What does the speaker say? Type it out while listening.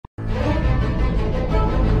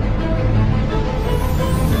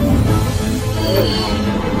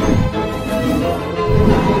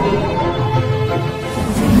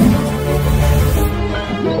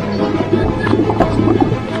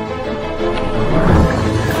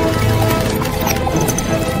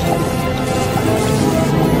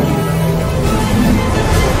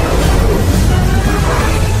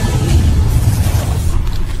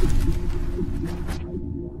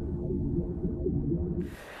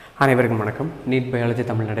அனைவருக்கும் வணக்கம். NEET biology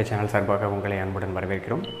Tamil Nadu channel சார்பாக உங்களை அன்புடன்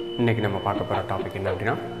வரவேற்கிறோம். இன்றைக்கி நம்ம பார்க்க போகிற டாபிக் என்ன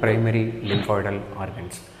அப்படின்னா பிரைமரி லிம்ஃபாய்டல்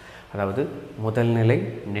ஆர்கன்ஸ், அதாவது முதல்நிலை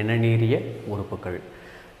நிணநீரிய உறுப்புகள்.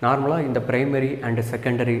 நார்மலாக இந்த primary and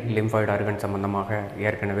secondary lymphoid organ சம்மந்தமாக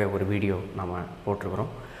ஏற்கனவே ஒரு வீடியோ நம்ம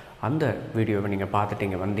போட்டிருக்கிறோம். அந்த வீடியோவை நீங்கள்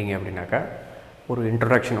பார்த்துட்டீங்க வந்தீங்க அப்படின்னாக்கா ஒரு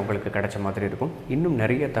இன்ட்ரொடக்ஷன் உங்களுக்கு கிடைச்ச மாதிரி இருக்கும். இன்னும்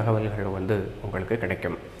நிறைய தகவல்கள் உங்களுக்கு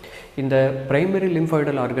கிடைக்கும். இந்த பிரைமரி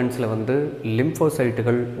லிம்ஃபாய்டல் ஆர்கன்ஸில்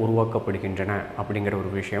லிம்போசைட்டுகள் உருவாக்கப்படுகின்றன அப்படிங்கிற ஒரு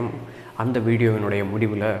விஷயம் அந்த வீடியோவினுடைய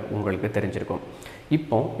முடிவில் உங்களுக்கு தெரிஞ்சிருக்கும்.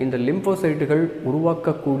 இப்போ இந்த லிம்போசைட்டுகள்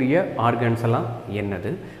உருவாக்கக்கூடிய ஆர்கன்ஸ் எல்லாம்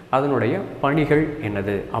என்னது, அதனுடைய பணிகள்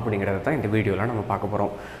என்னது அப்படிங்கிறத தான் இந்த வீடியோவில் நம்ம பார்க்க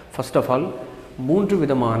போகிறோம். ஃபர்ஸ்ட் ஆஃப் ஆல் 3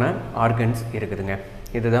 விதமான ஆர்கன்ஸ் இருக்குதுங்க.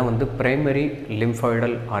 இதுதான் பிரைமரி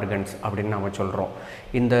லிம்ஃபாய்டல் ஆர்கன்ஸ் அப்படின்னு நாம் சொல்கிறோம்.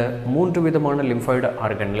 இந்த 3 விதமான லிம்ஃபாய்டு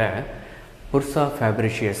ஆர்கனில் புர்சா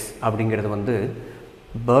ஃபேப்ரிஷியஸ் அப்படிங்கிறது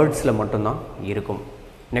பேர்ட்ஸில் மட்டும்தான் இருக்கும்.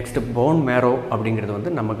 நெக்ஸ்ட்டு போன் மேரோ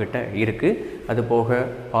அப்படிங்கிறது நம்மக்கிட்ட இருக்குது. அது போக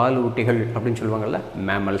பால் ஊட்டிகள் அப்படின்னு சொல்லுவாங்கள்ல,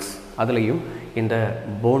 மேமல்ஸ், அதுலேயும் இந்த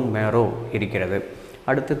போன் மேரோ இருக்கிறது.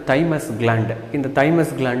 அடுத்து தைமஸ் கிளாண்ட். இந்த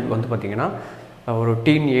தைமஸ் கிளாண்ட் பார்த்திங்கன்னா ஒரு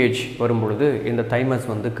டீன் ஏஜ் வரும்பொழுது இந்த தைமஸ்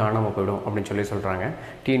காணாமல் போயிடும் அப்படின்னு சொல்கிறாங்க.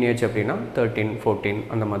 டீன் ஏஜ் அப்படின்னா 13, 14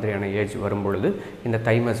 அந்த மாதிரியான ஏஜ் வரும்பொழுது இந்த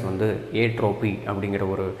தைமஸ் ஏட்ரோபி அப்படிங்கிற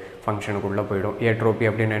ஒரு ஃபங்க்ஷனுக்குள்ளே போயிடும். ஏட்ரோபி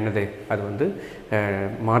அப்படின்னு என்னது, அது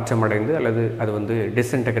மாற்றமடைந்து அல்லது அது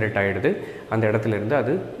டிஸ்இன்டகிரேட் ஆகிடுது, அந்த இடத்துலேருந்து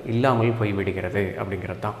அது இல்லாமல் போய்விடுகிறது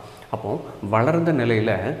அப்படிங்கிறது தான். அப்போது வளர்ந்த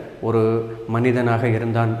நிலையில் ஒரு மனிதனாக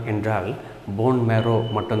இருந்தான் என்றால் போன் மேரோ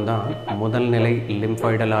மட்டும்தான் முதல்நிலை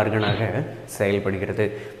லிம்ஃபாய்டல் ஆர்கனாக செயல்படுகிறது.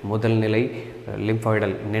 முதல்நிலை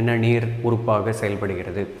லிம்ஃபாய்டல் நிணநீர் உறுப்பாக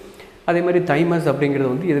செயல்படுகிறது. அதே மாதிரி தைமஸ்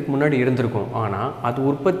அப்படிங்கிறது இதுக்கு முன்னாடி இருந்திருக்கும். ஆனால் அது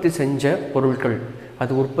உற்பத்தி செஞ்ச பொருட்கள்,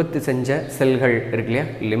 அது உற்பத்தி செஞ்ச செல்கள் இருக்கு இல்லையா,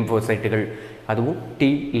 லிம்போசைட்டுகள், அதுவும்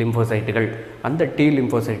டி லிம்போசைட்டுகள். அந்த டி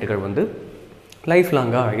லிம்போசைட்டுகள் லைஃப்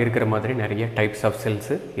லாங்காக இருக்கிற மாதிரி நிறைய டைப்ஸ் ஆஃப்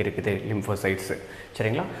செல்ஸு இருக்குது, லிம்போசைட்ஸு.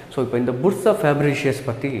 சரிங்களா? ஸோ இப்போ இந்த புர்சா ஃபேப்ரிஷியஸ்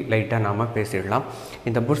பற்றி லைட்டாக நாம் பேசிடலாம்.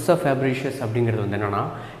 இந்த புர்சா ஃபேப்ரிஷியஸ் அப்படிங்கிறது என்னென்னா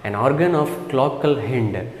an organ of cloacal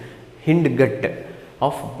hind gut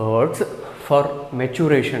of birds for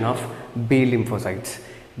maturation of B lymphocytes.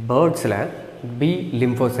 பேர்ட்ஸில் B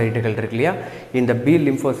லிம்போசைட்டுகள் இருக்கு இல்லையா, இந்த பி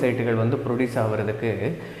லிம்போசைட்டுகள் ப்ரொடியூஸ் ஆகிறதுக்கு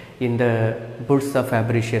இந்த புர்சா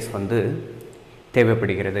ஃபேப்ரிஷியஸ்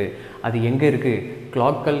தேவைப்படுகிறது. அது எங்கே இருக்குது?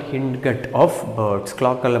 கிளாக்கல் ஹிண்ட் கட் ஆஃப் பேர்ட்ஸ்.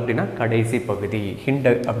 கிளாக்கல் அப்படின்னா கடைசி பகுதி, ஹிண்ட்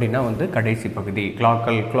அப்படின்னா கடைசி பகுதி.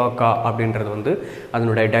 கிளாக்கா அப்படின்றது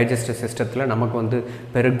அதனுடைய டைஜஸ்டிவ் சிஸ்டத்தில் நமக்கு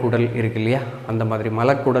பெருங்குடல் இருக்கு இல்லையா, அந்த மாதிரி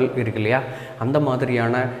மலக்குடல் இருக்கு இல்லையா, அந்த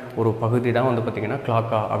மாதிரியான ஒரு பகுதி தான் பார்த்திங்கன்னா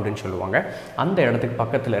கிளாக்கா அப்படின்னு சொல்லுவாங்க. அந்த இடத்துக்கு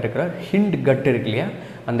பக்கத்தில் இருக்கிற ஹிண்ட் கட் இருக்கு இல்லையா,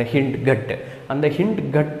 அந்த ஹிண்ட்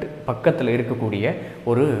கட் பக்கத்தில் இருக்கக்கூடிய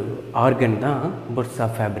ஒரு ஆர்கன் தான் புர்சா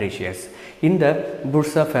ஃபேப்ரிஷியஸ். இந்த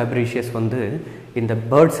புர்சா ஃபேப்ரிஷியஸ் இந்த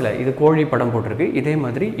பேர்ட்ஸில், இது கோழி படம் போட்டிருக்கு, இதே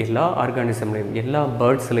மாதிரி எல்லா ஆர்கானிசம்லையும் எல்லா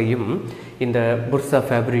பேர்ட்ஸ்லையும் இந்த புர்சா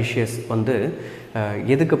ஃபேப்ரிஷியஸ்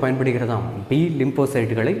எதுக்கு பயன்படுகிறதாம்? பி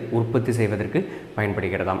லிம்போசைட்டுகளை உற்பத்தி செய்வதற்கு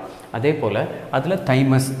பயன்படுகிறதாம். அதே போல் அதில்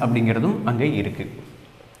தைமஸ் அப்படிங்கிறதும் அங்கே இருக்குது.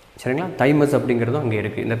 சரிங்களா? தைமஸ் அப்படிங்கிறதும் அங்கே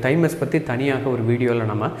இருக்குது. இந்த தைமஸ் பற்றி தனியாக ஒரு வீடியோவில்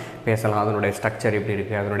நம்ம பேசலாம். அதனுடைய ஸ்ட்ரக்சர் எப்படி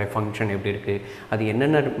இருக்குது, அதனுடைய ஃபங்க்ஷன் எப்படி இருக்குது, அது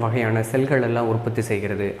என்னென்ன வகையான செல்கள் எல்லாம் உற்பத்தி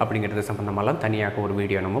செய்கிறது அப்படிங்கிறது சம்மந்தமெல்லாம் தனியாக ஒரு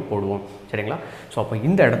வீடியோ நம்ம போடுவோம். சரிங்களா? ஸோ அப்போ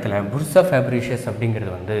இந்த இடத்துல புர்சா ஃபேப்ரிஷியஸ்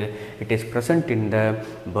அப்படிங்கிறது it is present in the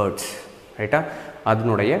birds. ரைட்டா?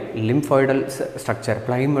 அதனுடைய லிம்ஃபாய்டல் ஸ்ட்ரக்சர்,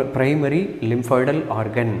 பிரைமரி லிம்ஃபாய்டல்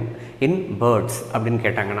ஆர்கன் இன் பேர்ட்ஸ் அப்படின்னு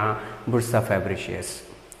கேட்டாங்கன்னா புர்சா ஃபேப்ரிஷியஸ்.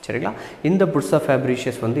 சரிங்களா? இந்த புர்சா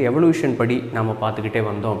ஃபேப்ரிஷியஸ் எவல்யூஷன் படி நாம் பார்த்துக்கிட்டே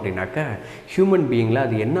வந்தோம் அப்படின்னாக்க ஹியூமன் பீயிங்கில்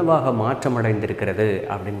அது என்னவாக மாற்றமடைந்திருக்கிறது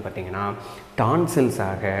அப்படின்னு பார்த்திங்கன்னா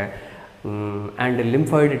டான்சில்ஸாக அண்ட்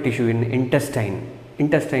லிம்ஃபாய்டு டிஷ்யூ இன்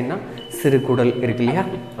இன்டெஸ்டைன்னா சிறுகுடல் இருக்கு இல்லையா,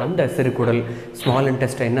 அந்த சிறுகுடல், ஸ்மால்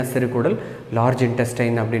இன்டெஸ்டைன்னா சிறுகுடல், லார்ஜ்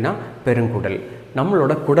இன்டெஸ்டைன் அப்படின்னா பெருங்குடல்.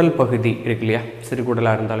 நம்மளோட குடல் பகுதி இருக்கு இல்லையா,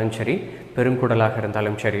 சிறுகுடலாக இருந்தாலும் சரி பெருங்குடலாக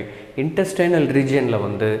இருந்தாலும் சரி, இன்டெஸ்டைனல்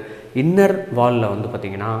ரீஜியனில் இன்னர் வாலில்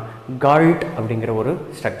பார்த்திங்கன்னா கால்ட் அப்படிங்கிற ஒரு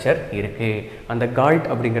ஸ்ட்ரக்சர் இருக்குது. அந்த கால்ட்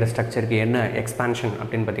அப்படிங்கிற ஸ்ட்ரக்சருக்கு என்ன எக்ஸ்பான்ஷன்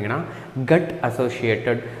அப்படின்னு பார்த்திங்கன்னா கட்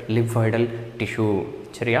அசோசியேட்டட் லிம்ஃபாய்டல் டிஷ்யூ.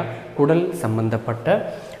 சரியா? குடல் சம்பந்தப்பட்ட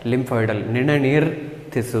லிம்ஃபாய்டல் நிணநீர்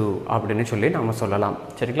திசு அப்படின்னு சொல்லி நாம் சொல்லலாம்.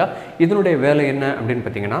 சரிங்களா? இதனுடைய வேலை என்ன அப்படின்னு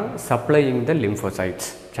பார்த்தீங்கன்னா சப்ளையிங் த லிம்போசைட்ஸ்.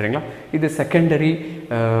 சரிங்களா? இது செகண்டரி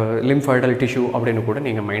லிம்ஃபாய்டல் டிஷ்யூ அப்படின்னு கூட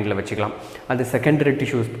நீங்கள் மைண்டில் வச்சுக்கலாம். அது செகண்டரி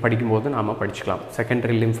டிஷ்யூஸ் படிக்கும்போது நாம் படிச்சுக்கலாம்.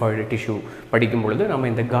 செகண்டரி லிம்ஃபாய்டு டிஷ்யூ படிக்கும்பொழுது நம்ம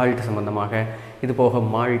இந்த கால்ட் சம்மந்தமாக, இது போக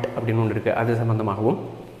மால்ட் அப்படின்னு ஒன்று இருக்குது, அது சம்மந்தமாகவும்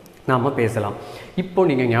நாம் பேசலாம். இப்போது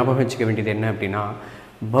நீங்கள் ஞாபகம் வச்சுக்க வேண்டியது என்ன அப்படின்னா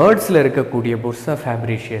பேர்ட்ஸில் இருக்கக்கூடிய புர்சா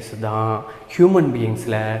ஃபேப்ரிஷியஸ் தான் ஹியூமன்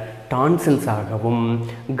பீயிங்ஸில் டான்சில்ஸாகவும்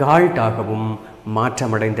கால்ட்டாகவும்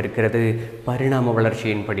மாற்றமடைந்திருக்கிறது பரிணாம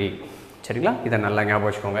வளர்ச்சியின்படி. சரிங்களா, இதை நல்லா ஞாபகம்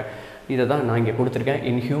வச்சுக்கோங்க. இதை தான் நான் இங்கே கொடுத்துருக்கேன்.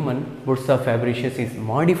 In human புர்சா ஃபேப்ரிஷியஸ் is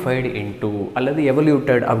modified into அல்லது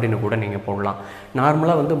எவல்யூட்டட் அப்படின்னு கூட நீங்கள் போடலாம்.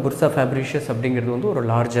 நார்மலாக வந்து புர்சா ஃபேப்ரிஷியஸ் அப்படிங்கிறது வந்து ஒரு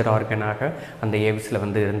லார்ஜர் ஆர்கனாக அந்த ஏவ்ஸில்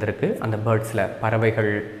வந்து இருந்திருக்கு, அந்த பேர்ட்ஸில்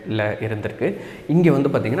பறவைகளில் இருந்திருக்கு. இங்கே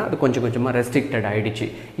வந்து பார்த்திங்கன்னா அது கொஞ்சம் கொஞ்சமாக ரெஸ்ட்ரிக்டட் ஆகிடுச்சு.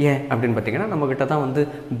 ஏன் அப்படின்னு பார்த்திங்கன்னா நம்மக்கிட்ட தான் வந்து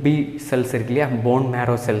பி செல்ஸ் இருக்கு இல்லையா, போன்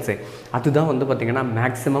மேரோ செல்ஸு, அதுதான் வந்து பார்த்திங்கன்னா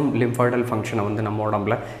மேக்ஸிமம் லிம்ஃபாய்டல் ஃபங்க்ஷனை வந்து நம்ம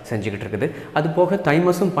உடம்புல செஞ்சுக்கிட்டு இருக்குது. அது போக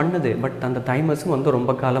தைமஸும் பண்ணுது, பட் அந்த தைமஸும் வந்து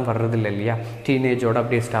ரொம்ப காலம் வர்றது இல்லை இல்லையா, டீனேஜோட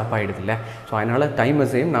அப்படியே ஸ்டாப் ஆகிடுது இல்லை. ஸோ அதனால்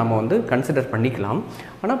தைமஸையும் நாம் வந்து கன்சிடர் பண்ணிக்கலாம்.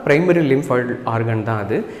 ஆனால் ப்ரைமரி லிம்ஃபாய்டு ஆர்கன் தான்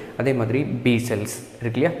அது. அதே மாதிரி பி செல்ஸ்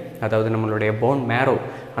இருக்கு இல்லையா, அதாவது நம்மளுடைய போன் மேரோ,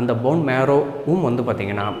 அந்த போன் மேரோவும் வந்து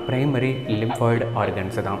பார்த்திங்கன்னா ப்ரைமரி லிம்ஃபாய்டு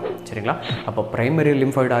ஆர்கன்ஸ் தான். சரிங்களா, அப்போ ப்ரைமரி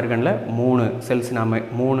லிம்ஃபாய்டு ஆர்கனில் 3 செல்ஸ், நாம்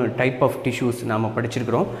 3 டைப் ஆஃப் டிஷ்யூஸ் நாம்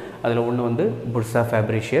படிச்சிருக்கிறோம். அதில் ஒன்று வந்து புர்சா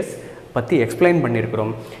ஃபேப்ரிஷியஸ் பற்றி எக்ஸ்பிளைன்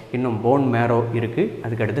பண்ணியிருக்கிறோம். இன்னும் போன் மேரோ இருக்குது,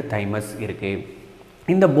 அதுக்கடுத்து தைமஸ் இருக்குது.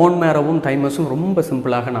 இந்த போன் மேரோவும் தைமஸும் ரொம்ப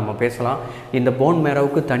சிம்பிளாக நம்ம பேசலாம். இந்த போன்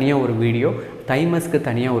மேரோவுக்கு தனியாக ஒரு வீடியோ, தைமஸ்க்கு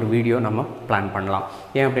தனியாக ஒரு வீடியோ நம்ம பிளான் பண்ணலாம்.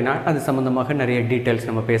 ஏன் அப்படின்னா அது சம்மந்தமாக நிறைய டீட்டெயில்ஸ்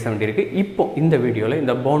நம்ம பேச வேண்டியிருக்கு. இப்போ இந்த வீடியோவில்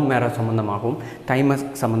இந்த போன் மேரோ சம்மந்தமாகவும் தைமஸ்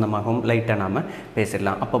சம்மந்தமாகவும் லைட்டாக நாம்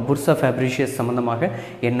பேசிடலாம். அப்போ புர்சா ஃபேப்ரிஷியஸ் சம்மந்தமாக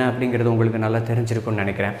என்ன அப்படிங்கிறது உங்களுக்கு நல்லா தெரிஞ்சிருக்கும்னு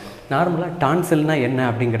நினைக்கிறேன். நார்மலாக டான்சில்னால் என்ன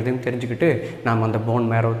அப்படிங்கிறதையும் தெரிஞ்சுக்கிட்டு நாம் அந்த போன்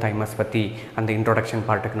மேரோ தைமஸ் பற்றி அந்த இன்ட்ரோடக்ஷன்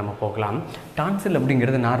பார்ட்டுக்கு நம்ம போகலாம். டான்சில்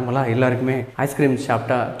அப்படிங்கிறது நார்மலாக எல்லாருக்குமே ஐஸ்கிரீம்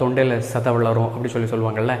சாப்பிட்டா தொண்டையில் சத வளரும் அப்படி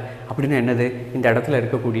சொல்லுவாங்கள்ல, அப்படின்னா என்னது, இந்த இடத்துல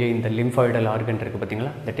இருக்கக்கூடிய இந்த லிம்ஃபாய்டல் ஆர்கன் இருக்குது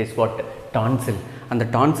பார்த்தீங்களா, தட் இஸ் வாட் டான்சில். அந்த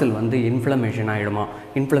டான்சில் வந்து இன்ஃப்ளமேஷன் ஆகிடுமா.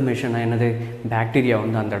 இன்ஃப்ளமேஷனாக என்னது, பாக்டீரியா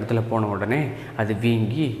வந்து அந்த இடத்துல போன உடனே அது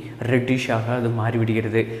வீங்கி ரெட்டிஷாக அது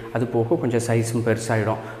மாறிவிடுகிறது. அது போக கொஞ்சம் சைஸும்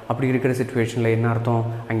பெருசாகிடும். அப்படி இருக்கிற சிச்சுவேஷனில் என்ன அர்த்தம்,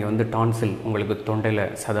 அங்கே வந்து டான்சில் உங்களுக்கு தொண்டையில்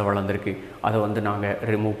சத வளர்ந்துருக்கு, அதை வந்து நாங்கள்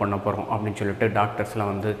ரிமூவ் பண்ண போகிறோம் அப்படின்னு சொல்லிட்டு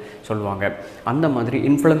டாக்டர்ஸ்லாம் வந்து சொல்லுவாங்க. அந்த மாதிரி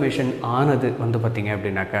இன்ஃப்ளமேஷன் ஆனது வந்து பார்த்திங்க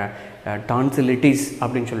அப்படின்னாக்கா டான்சிலிட்டிஸ்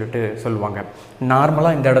அப்படின்னு சொல்லிட்டு சொல்லுவாங்க.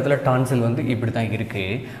 நார்மலாக இந்த இடத்துல டான்சில் வந்து இப்படி தான்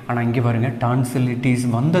இருக்குது. ஆனால் இங்கே பாருங்கள், டான்சிலிட்டிஸ்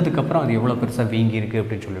வந்ததுக்கப்புறம் அது எவ்வளோ பெருசாக வீங்கி இருக்குது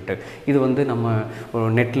அப்படின்னு சொல்லிட்டு. இது வந்து நம்ம ஒரு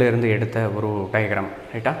நெட்டில் இருந்து எடுத்த ஒரு டயக்ராம்,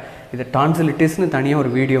 ரைட்டா. இது டான்சிலிட்டிஸ்னு தனியாக ஒரு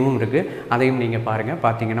வீடியோவும் இருக்குது, அதையும் நீங்கள் பாருங்கள்.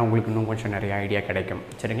 பார்த்தீங்கன்னா உங்களுக்கு இன்னும் கொஞ்சம் நிறைய ஐடியா கிடைக்கும்.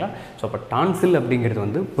 சரிங்களா. ஸோ அப்போ டான்சில் அப்படிங்கிறது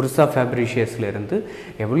வந்து புர்சா ஃபேப்ரிஷியஸ்லேருந்து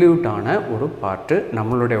எவல்யூட் ஆன ஒரு பார்ட்டு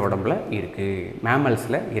நம்மளுடைய உடம்புல இருக்குது,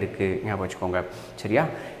 மேமல்ஸில் இருக்குது, ஞாபகம் வச்சுக்கோங்க. சரியா.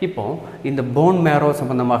 இப்போது இந்த போன் மேரோ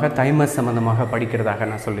சம்மந்தமாக தைமஸ் சம்மந்தமாக படிக்கிறதாக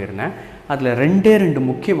நான் சொல்லியிருந்தேன். அதில் 2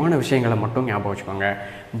 முக்கியமான விஷயங்களை மட்டும் ஞாபகம் வச்சுக்கோங்க.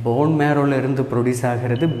 போன் மேரோலேருந்து ப்ரொடியூஸ்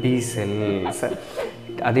ஆகிறது பி செல்ஸ்,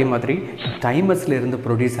 அதே மாதிரி தைமஸில் இருந்து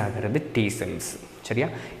ப்ரொடியூஸ் ஆகிறது டி செல்ஸ். சரியா.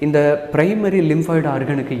 இந்த ப்ரைமரி லிம்ஃபாய்டு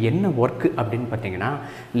ஆர்கனுக்கு என்ன ஒர்க்கு அப்படின்னு பார்த்தீங்கன்னா,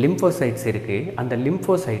 லிம்ஃபோசைட்ஸ் இருக்குது, அந்த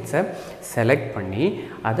லிம்ஃபோசைட்ஸை செலக்ட் பண்ணி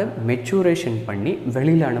அதை மெச்சூரேஷன் பண்ணி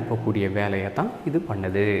வெளியில் அனுப்பக்கூடிய வேலையை தான் இது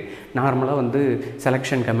பண்ணுது. நார்மலாக வந்து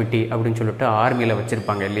செலெக்ஷன் கமிட்டி அப்படின்னு சொல்லிட்டு ஆர்மியில்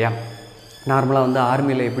வச்சுருப்பாங்க இல்லையா. நார்மலாக வந்து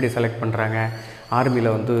ஆர்மியில் எப்படி செலக்ட் பண்ணுறாங்க,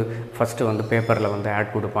 ஆர்மியில் வந்து ஃபஸ்ட்டு வந்து பேப்பரில் வந்து ஆட்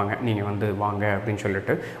கொடுப்பாங்க, நீங்கள் வந்து வாங்க அப்படின்னு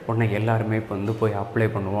சொல்லிட்டு. உடனே எல்லாருமே இப்போ வந்து போய் அப்ளை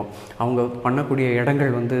பண்ணுவோம். அவங்க பண்ணக்கூடிய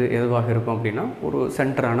இடங்கள் வந்து எதுவாக இருக்கும் அப்படின்னா, ஒரு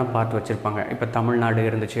சென்டரான பார்ட் வச்சுருப்பாங்க. இப்போ தமிழ்நாடு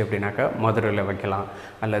இருந்துச்சு அப்படின்னாக்கா மதுரையில் வைக்கலாம்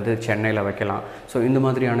அல்லது சென்னையில் வைக்கலாம். ஸோ இந்த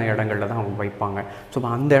மாதிரியான இடங்களில் தான் அவங்க வைப்பாங்க. ஸோ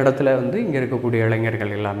அந்த இடத்துல வந்து இங்கே இருக்கக்கூடிய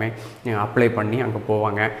இளைஞர்கள் எல்லாமே அப்ளை பண்ணி அங்கே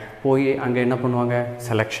போவாங்க. போய் அங்கே என்ன பண்ணுவாங்க,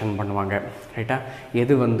 செலெக்ஷன் பண்ணுவாங்க, ரைட்டா.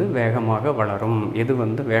 எது வந்து வேகமாக வளரும், எது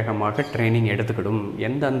வந்து வேகமாக ட்ரைனிங் எடுத்துக்கிடும்,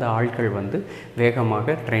 எந்தெந்த ஆட்கள் வந்து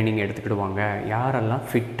வேகமாக ட்ரைனிங் எடுத்துக்கிடுவாங்க, யாரெல்லாம்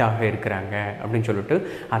ஃபிட்டாக இருக்கிறாங்க அப்படின்னு சொல்லிட்டு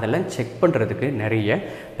அதெல்லாம் செக் பண்ணுறதுக்கு நிறைய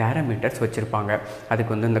பேராமீட்டர்ஸ் வச்சுருப்பாங்க.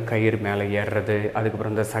 அதுக்கு வந்து இந்த கயிறு மேலே ஏறுறது,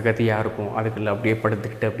 அதுக்கப்புறம் இந்த சகதியாக இருக்கும் அதுக்குள்ள அப்படியே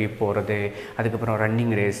படுத்துக்கிட்டு அப்படியே போகிறது, அதுக்கப்புறம்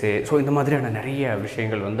ரன்னிங் ரேஸு. ஸோ இந்த மாதிரியான நிறைய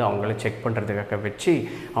விஷயங்கள் வந்து அவங்கள செக் பண்ணுறதுக்காக வச்சு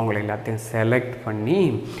அவங்கள எல்லாத்தையும் செலக்ட் பண்ணி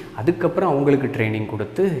அதுக்கப்புறம் அவங்களுக்கு ட்ரைனிங்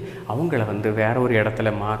கொடுத்து அவங்கள வந்து வேற ஒரு இடத்துல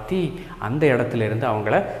மாற்றி அந்த இடத்துல இருந்து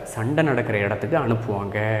அவங்கள சண்டை நடக்கிற இடத்துக்கு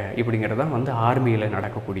அனுப்புவாங்க. இப்படிங்கிறது தான் வந்து ஆர்மியில்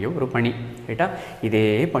நடக்கக்கூடிய ஒரு பணி, ரைட்டா. இதே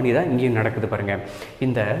பணி தான் இங்கேயும் நடக்குது பாருங்கள்.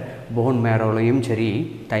 இந்த போன் மேரோலையும் சரி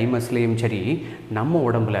தைமஸ்லேயும் சரி நம்ம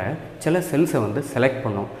உடம்புல சில செல்ஸை வந்து செலக்ட்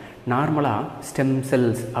பண்ணோம். நார்மலாக ஸ்டெம்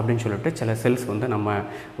செல்ஸ் அப்படின்னு சொல்லிட்டு சில செல்ஸ் வந்து நம்ம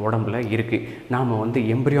உடம்புல இருக்குது. நாம் வந்து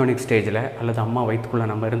எம்ப்ரியானிக் ஸ்டேஜில் அல்லது அம்மா வயிற்றுக்குள்ளே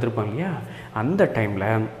நம்ம இருந்திருப்போம் இல்லையா, அந்த டைமில்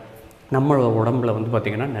நம்மளோட உடம்புல வந்து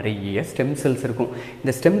பார்த்திங்கன்னா நிறைய ஸ்டெம் செல்ஸ் இருக்கும்.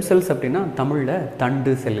 இந்த ஸ்டெம் செல்ஸ் அப்படின்னா தமிழில்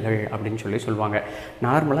தண்டு செல்கள் அப்படின்னு சொல்லுவாங்க.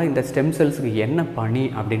 நார்மலாக இந்த ஸ்டெம் செல்ஸுக்கு என்ன பணி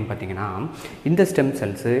அப்படின்னு பார்த்திங்கன்னா, இந்த ஸ்டெம்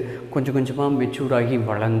செல்ஸு கொஞ்சம் கொஞ்சமாக மெச்சூர் ஆகி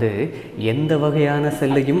வளர்ந்து எந்த வகையான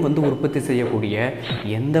செல்லையும் வந்து உற்பத்தி செய்யக்கூடிய,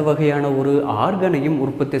 எந்த வகையான ஒரு ஆர்கனையும்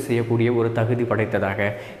உற்பத்தி செய்யக்கூடிய ஒரு தகுதி படைத்ததாக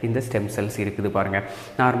இந்த ஸ்டெம் செல்ஸ் இருக்குது பாருங்கள்.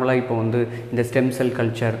 நார்மலாக இப்போ வந்து இந்த ஸ்டெம் செல்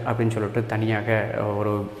கல்ச்சர் அப்படின்னு சொல்லிட்டு தனியாக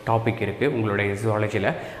ஒரு டாபிக் இருக்குது உங்களுடைய ஜுவாலஜியில்.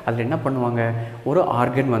 அதில் என்ன பண்ணுவாங்க, ஒரு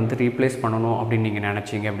ஆர்கன் வந்து ரீப்ளேஸ் பண்ணணும் அப்படின்னு நீங்கள்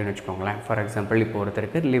நினச்சிங்க அப்படின்னு வச்சுக்கோங்களேன். ஃபார் எக்ஸாம்பிள் இப்போ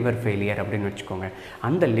ஒருத்தருக்கு லிவர் ஃபெயிலியர் அப்படின்னு வச்சுக்கோங்க.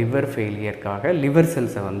 அந்த லிவர் ஃபெயிலியருக்காக லிவர்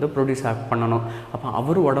செல்ஸை வந்து ப்ரொடியூஸ் பண்ணணும். அப்போ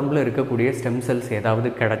அவர் உடம்புல இருக்கக்கூடிய ஸ்டெம் செல்ஸ் ஏதாவது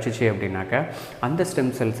கிடச்சிச்சு அப்படின்னாக்கா அந்த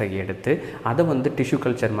ஸ்டெம் செல்ஸை எடுத்து அதை வந்து டிஷ்யூ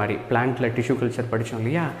கல்ச்சர் மாதிரி, பிளான்ட்டில் டிஷ்யூ கல்ச்சர் படித்தோம்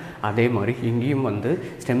இல்லையா, அதே மாதிரி இங்கேயும் வந்து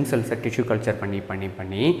ஸ்டெம் செல்ஸை டிஷ்யூ கல்ச்சர் பண்ணி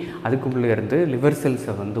அதுக்குள்ளே இருந்து லிவர்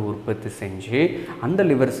செல்ஸை வந்து உற்பத்தி செஞ்சு அந்த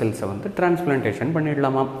லிவர் செல்ஸை வந்து டிரான்ஸ்பிளான்டேஷன்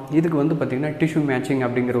பண்ணிடலாமா. இதுக்கு வந்து பார்த்திங்கன்னா டிஷ்யூ மேட்சிங்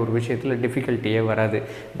அப்படிங்கிற ஒரு விஷயத்தில் டிஃபிகல்ட்டியே வராது.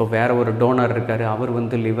 இப்போ வேறு ஒரு டோனர் இருக்கார், அவர்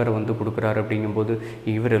வந்து லிவர் வந்து கொடுக்குறாரு அப்படிங்கும்போது,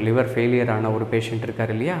 இவர் லிவர் ஃபெயிலியர் ஆன ஒரு பேஷண்ட்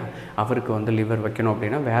இருக்கார் இல்லையா, அவருக்கு வந்து லிவர் வைக்கணும்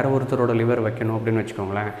அப்படின்னா வேறு ஒருத்தரோட லிவர் வைக்கணும் அப்படின்னு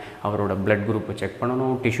வச்சுக்கோங்களேன். அவரோட பிளட் குரூப்பை செக்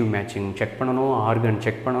பண்ணணும், டிஷ்யூ மேட்சிங் செக் பண்ணணும், ஆர்கன்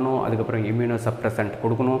செக் பண்ணணும், அதுக்கப்புறம் இம்யூனோ சப்ரசன்ட்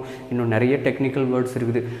கொடுக்கணும், இன்னும் நிறைய டெக்னிக்கல் வேர்ட்ஸ்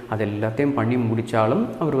இருக்குது. அது எல்லாத்தையும் பண்ணி முடித்தாலும்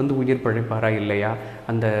அவர் வந்து உயிர் பிழைப்பாரா இல்லையா,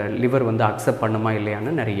 அந்த லிவர் வந்து அக்செப்ட் பண்ணுமா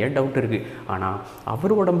இல்லையான்னு நிறைய டவுட் இருக்குது. ஆனால்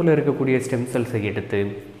அவர் உடம்புல இருக்கக்கூடிய ஸ்டெம் செல்ஸை எடுத்து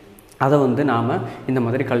அதை வந்து நாம் இந்த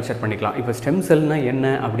மாதிரி கல்ச்சர் பண்ணிக்கலாம். இப்போ ஸ்டெம் செல்னால் என்ன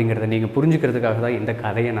அப்படிங்கிறத நீங்கள் புரிஞ்சுக்கிறதுக்காக தான் இந்த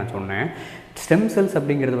கதையை நான் சொன்னேன். ஸ்டெம் செல்ஸ்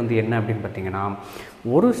அப்படிங்கிறது வந்து என்ன அப்படின்னு பார்த்தீங்கன்னா,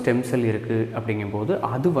 ஒரு ஸ்டெம் செல் இருக்குது அப்படிங்கும்போது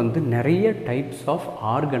அது வந்து நிறைய டைப்ஸ் ஆஃப்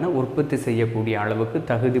ஆர்கனை உற்பத்தி செய்யக்கூடிய அளவுக்கு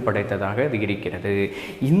தகுதி படைத்ததாக அது இருக்கிறது.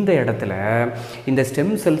 இந்த இடத்துல இந்த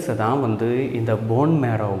ஸ்டெம் செல்ஸை தான் வந்து இந்த போன்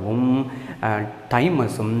மேரோவும்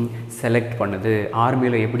தைமஸும் செலக்ட் பண்ணுது.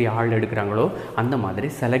 ஆர்மியில் எப்படி ஆள் எடுக்கிறாங்களோ அந்த மாதிரி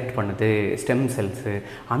செலக்ட் பண்ணுது ஸ்டெம் செல்ஸு.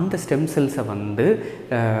 அந்த ஸ்டெம் செல்ஸை வந்து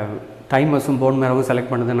தைமஸும் போன் மேரோவும்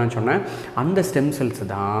செலக்ட் பண்ணுதுன்னு நான் சொன்னேன். அந்த ஸ்டெம் செல்ஸ்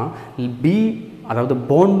தான் அதாவது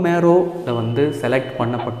போன் மேரோவில் வந்து செலக்ட்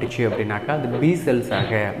பண்ணப்பட்டுச்சு அப்படின்னாக்கா அது பி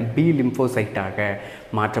செல்ஸாக, பி லிம்போசைட்டாக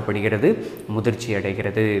மாற்றப்படுகிறது, முதிர்ச்சி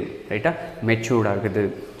அடைகிறது, ரைட்டா, மெச்சூர்ட் ஆகுது.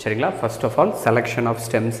 சரிங்களா? First of all selection of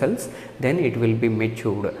stem cells, then it will be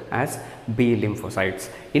matured as B lymphocytes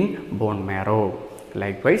in bone marrow.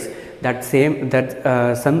 Likewise,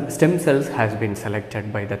 some stem cells has been selected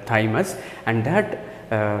by the thymus, and that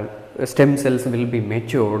stem cells will be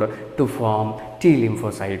matured to form T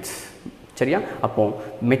lymphocytes. சரியா? அப்போது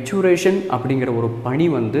maturation அப்படிங்கிற ஒரு பணி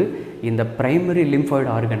வந்து இந்த primary lymphoid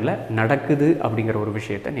ஆர்கனில் நடக்குது அப்படிங்கிற ஒரு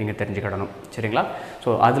விஷயத்தை நீங்கள் தெரிஞ்சுக்கிடணும். சரிங்களா?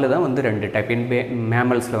 ஸோ அதில் தான் வந்து 2 டைப்.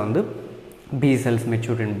 மேமல்ஸில் வந்து B cells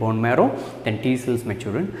matured in bone marrow, then T cells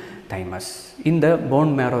matured in thymus. இந்த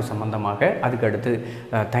போன் மேரோ சம்பந்தமாக, அதுக்கடுத்து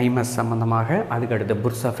தைமஸ் சம்பந்தமாக, அதுக்கடுத்து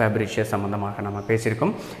புர்சா ஃபேப்ரிஷியஸ் சம்பந்தமாக நம்ம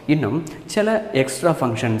பேசியிருக்கோம். இன்னும் சில எக்ஸ்ட்ரா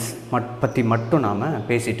ஃபங்க்ஷன்ஸ் பற்றி மட்டும் நாம்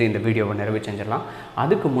பேசிட்டு இந்த வீடியோவை நிறைவு செஞ்சிடலாம்.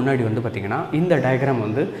 அதுக்கு முன்னாடி வந்து பார்த்திங்கன்னா, இந்த டயக்ராம்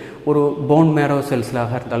வந்து ஒரு போன் மேரோ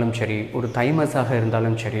செல்ஸாக இருந்தாலும் சரி, ஒரு தைமஸாக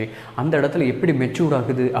இருந்தாலும் சரி, அந்த இடத்துல எப்படி மெச்சூர்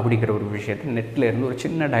ஆகுது அப்படிங்கிற ஒரு விஷயத்தை நெட்டில் இருந்து ஒரு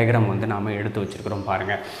சின்ன டயக்ராம் வந்து நாம் எடுத்து வச்சுருக்கிறோம்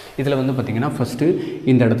பாருங்கள். இதில் வந்து பார்த்திங்கன்னா ஃபஸ்ட்டு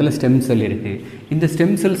இந்த இடத்துல ஸ்டெம் செல் இருக்குது. இந்த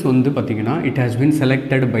ஸ்டெம் செல்ஸ் வந்து பார்த்திங்கன்னா it has been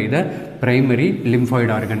selected by the primary lymphoid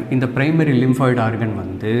organ. இந்த primary lymphoid organ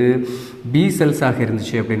வந்து B செல்ஸாக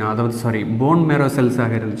இருந்துச்சு அப்படின்னா, அதாவது போன் மேரோ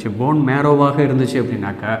செல்ஸாக இருந்துச்சு, போன் மேரோவாக இருந்துச்சு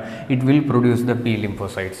அப்படின்னாக்கா it will produce the B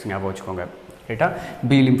lymphocytes. ஞாபகம் வச்சுக்கோங்க, ரைட்டா?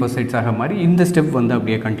 B lymphocytes ஆக மாதிரி இந்த ஸ்டெப் வந்து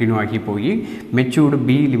அப்படியே கண்டினியூ ஆகி போய் matured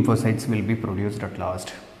B lymphocytes will be produced at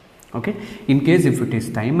last. Okay, in case if it is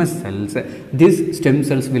thymus cells, these stem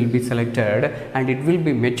cells will be selected and it will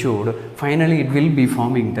be matured. Finally it will be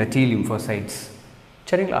forming the T lymphocytes.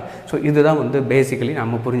 சரிங்களா? So இதுதான் வந்து basically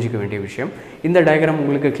நம்ம புரிஞ்சிக்க வேண்டிய விஷயம். இந்த diagram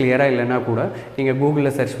உங்களுக்கு கிளியராக இல்லைன்னா கூட நீங்கள்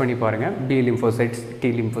கூகுளில் சர்ச் பண்ணி பாருங்கள், B lymphocytes,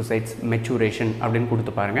 T lymphocytes maturation அப்படின்னு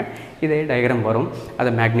கொடுத்து பாருங்கள். இதே டயக்ராம் வரும்.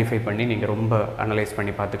 அதை மேக்னிஃபை பண்ணி நீங்கள் ரொம்ப அனலைஸ்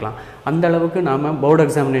பண்ணி பார்த்துக்கலாம். அந்த அளவுக்கு நாம் போர்டு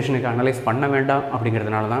எக்ஸாமினேஷனுக்கு அனலைஸ் பண்ண வேண்டாம்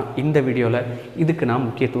அப்படிங்கிறதுனால தான் இந்த வீடியோவில் இதுக்கு நான்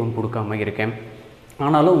முக்கியத்துவம் கொடுக்காம இருக்கேன்.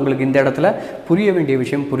 ஆனாலும் உங்களுக்கு இந்த இடத்துல புரிய வேண்டிய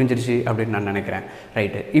விஷயம் புரிஞ்சிருச்சு அப்படின்னு நான் நினைக்கிறேன்.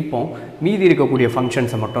 ரைட்டு, இப்போ மீதி இருக்கக்கூடிய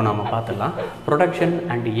ஃபங்க்ஷன்ஸை மட்டும் நாம் பார்த்துடலாம். Production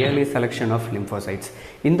and yearly selection of lymphocytes.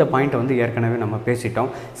 இந்த பாயிண்ட்டை வந்து ஏற்கனவே நம்ம பேசிட்டோம்.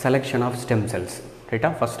 செலெக்ஷன் ஆஃப் ஸ்டெம் செல்ஸ்,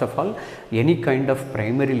 ரைட்டா? First of all any kind of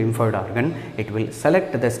primary lymphoid organ it will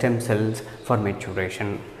select the stem cells for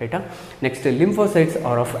maturation, ரைட்டா? Next lymphocytes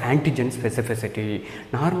R of antigen specificity.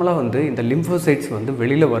 நார்மலாக வந்து இந்த லிம்போசைட்ஸ் வந்து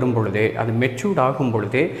வெளியில் வரும் பொழுதே, அது மெச்சூர்ட் ஆகும்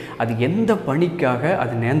பொழுதே அது எந்த பணிக்காக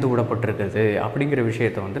அது நேர்ந்து விடப்பட்டிருக்குது அப்படிங்கிற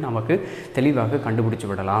விஷயத்தை வந்து நமக்கு தெளிவாக கண்டுபிடிச்சி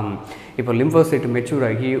விடலாம். இப்போ லிம்போசைட் மெச்சூர்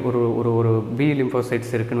ஆகி ஒரு ஒரு ஒரு பி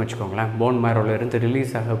லிம்போசைட்ஸ் இருக்குதுன்னு வச்சுக்கோங்களேன். போன் மேரோலேருந்து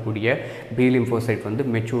ரிலீஸ் ஆகக்கூடிய பி லிம்போசைட் வந்து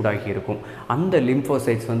மெச்சூர்ட் ஆகி இருக்கும். அந்த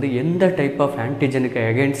லிம்போசைட்ஸ் வந்து எந்த டைப் ஆஃப் ஆன்டிஜனுக்கு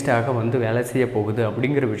எகென்ஸ்டாக வந்து வேலை செய்ய போகுது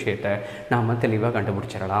அப்படிங்கிற விஷயத்தை நாம் தெளிவாக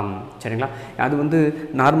கண்டுபிடிச்சிடலாம். சரிங்களா? அது வந்து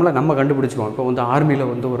நார்மலாக நம்ம கண்டுபிடிச்சிக்குவோம். இப்போ வந்து ஆர்மியில்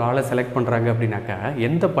வந்து ஒரு ஆளை செலக்ட் பண்ணுறாங்க அப்படின்னாக்கா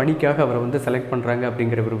எந்த பணிக்காக அவரை வந்து செலக்ட் பண்ணுறாங்க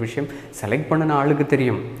அப்படிங்கிற ஒரு விஷயம் செலக்ட் பண்ணின ஆளுக்கு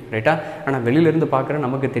தெரியும், ரைட்டா? ஆனால் வெளியிலேருந்து பார்க்குற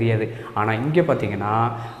நமக்கு தெரியாது. ஆனால் இங்கே பார்த்தீங்கன்னா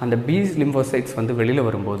அந்த பி லிம்போசைட்ஸ் வந்து வெளியில்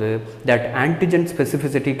வரும்போது that antigen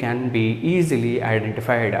specificity can be easily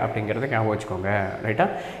identified அப்படிங்கிறத ஞாபகம் வச்சுக்கோங்க, ரைட்டா?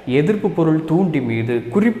 எதிர்ப்பு பொருள் தூண்டி மீது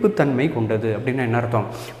குறிப்புத்தன்மை கொண்டது அப்படின்னா என்ன அர்த்தம்?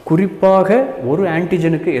 குறிப்பாக ஒரு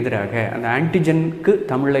ஆன்டிஜனுக்கு எதிராக, அந்த ஆன்டிஜனுக்கு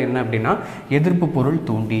தமிழில் என்ன அப்படின்னா எதிர்ப்பு பொருள்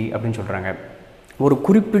தூண்டி அப்படின்னு சொல்கிறாங்க. ஒரு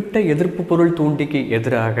குறிப்பிட்ட எதிர்ப்பு பொருள் தூண்டிக்கு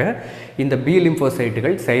எதிராக இந்த பி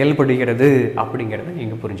லிம்போசைட்டுகள் செயல்படுகிறது அப்படிங்கிறத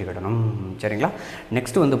நீங்கள் புரிஞ்சுக்கிடணும். சரிங்களா?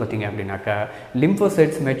 நெக்ஸ்ட் வந்து பார்த்தீங்க அப்படின்னாக்கா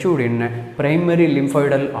lymphocytes matured in primary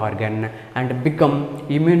லிம்ஃபாய்டல் organ and become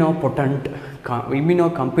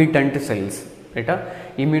இம்யூனோகாம்பிட்டன்ட் cells, ரைட்டா?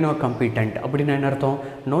 இம்யூனோகாம்பிட்டன்ட் அப்படின்னா என்ன அர்த்தம்?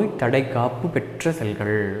 நோய் தடை காப்பு பெற்ற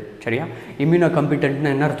செல்கள். சரியா?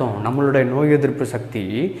 இம்யூனோகாம்பிட்டன்ட்னா என்ன அர்த்தம்? நம்மளுடைய நோய் எதிர்ப்பு சக்தி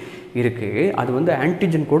இருக்குது, அது வந்து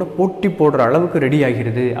ஆன்டிஜன் கூட போட்டி போடுற அளவுக்கு ரெடி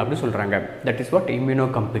ஆகிறது அப்படின்னு சொல்கிறாங்க. That is what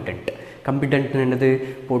இம்யூனோகாம்பிட்டன்ட். கம்பிட்டன்ட்னு என்னது?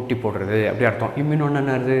 போட்டி போடுறது அப்படி அர்த்தம். இம்யூனோன்னு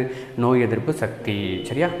என்னது? நோய் எதிர்ப்பு சக்தி.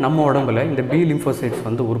 சரியா? நம்ம உடம்புல இந்த பி லிம்போசைட்ஸ்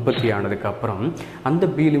வந்து உற்பத்தி ஆனதுக்கு அப்புறம் அந்த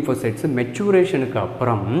பி லிம்போசைட்ஸ் மெச்சூரேஷனுக்கு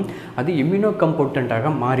அப்புறம் அது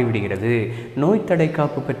இம்யூனோகாம்பிட்டண்ட்டாக மாறிவிடுகிறது, நோய் தடை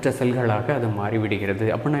காப்பு பெற்ற செல்களாக அது மாறிவிடுகிறது.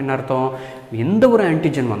 அப்படின்னா என்ன அர்த்தம்? எந்த ஒரு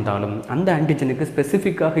ஆன்டிஜன் வந்தாலும் அந்த ஆன்டிஜனுக்கு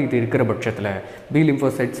ஸ்பெசிஃபிக்காக இது இருக்கிற பட்சத்தில், பி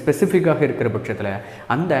லிம்போசைட் ஸ்பெசிஃபிக்காக இருக்கிற பட்சத்தில்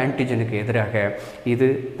அந்த ஆன்டிஜனுக்கு எதிராக இது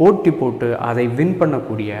போட்டி போட்டு அதை வின்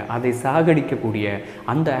பண்ணக்கூடிய, அதை சாகடிக்கக்கூடிய,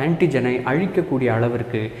 அந்த ஆன்டிஜனை அழிக்கக்கூடிய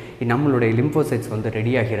அளவிற்கு நம்மளுடைய லிம்போசைட்ஸ் வந்து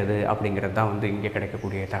ரெடி ஆகிறது அப்படிங்கிறது தான் வந்து இங்கே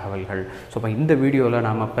கிடைக்கக்கூடிய தகவல்கள். ஸோ இப்போ இந்த வீடியோவில்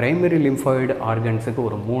நாம் பிரைமரி லிம்ஃபாய்டு ஆர்கன்ஸுக்கு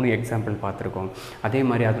ஒரு 3 எக்ஸாம்பிள் பார்த்துருக்கோம். அதே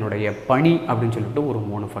மாதிரி அதனுடைய பணி அப்படின்னு சொல்லிட்டு ஒரு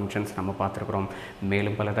 3 ஃபங்க்ஷன்ஸ் நம்ம பார்த்துருக்குறோம்.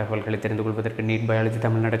 மேலும் பல தகவல்களை தெரிந்து கொள்வதற்கு நீட் பயாலஜி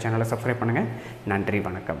தமிழ்நாடு சேனலை சப்ஸ்கிரைப் பண்ணுங்கள். நன்றி,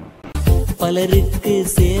 வணக்கம். பலருக்கு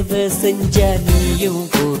சேவை செஞ்ச நீயும்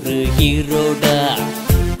ஒரு ஹீரோடா.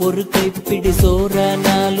 ஒரு கைப்பிடி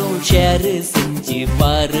சோறானாலும் ஷேர் செஞ்சு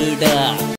பாருடா.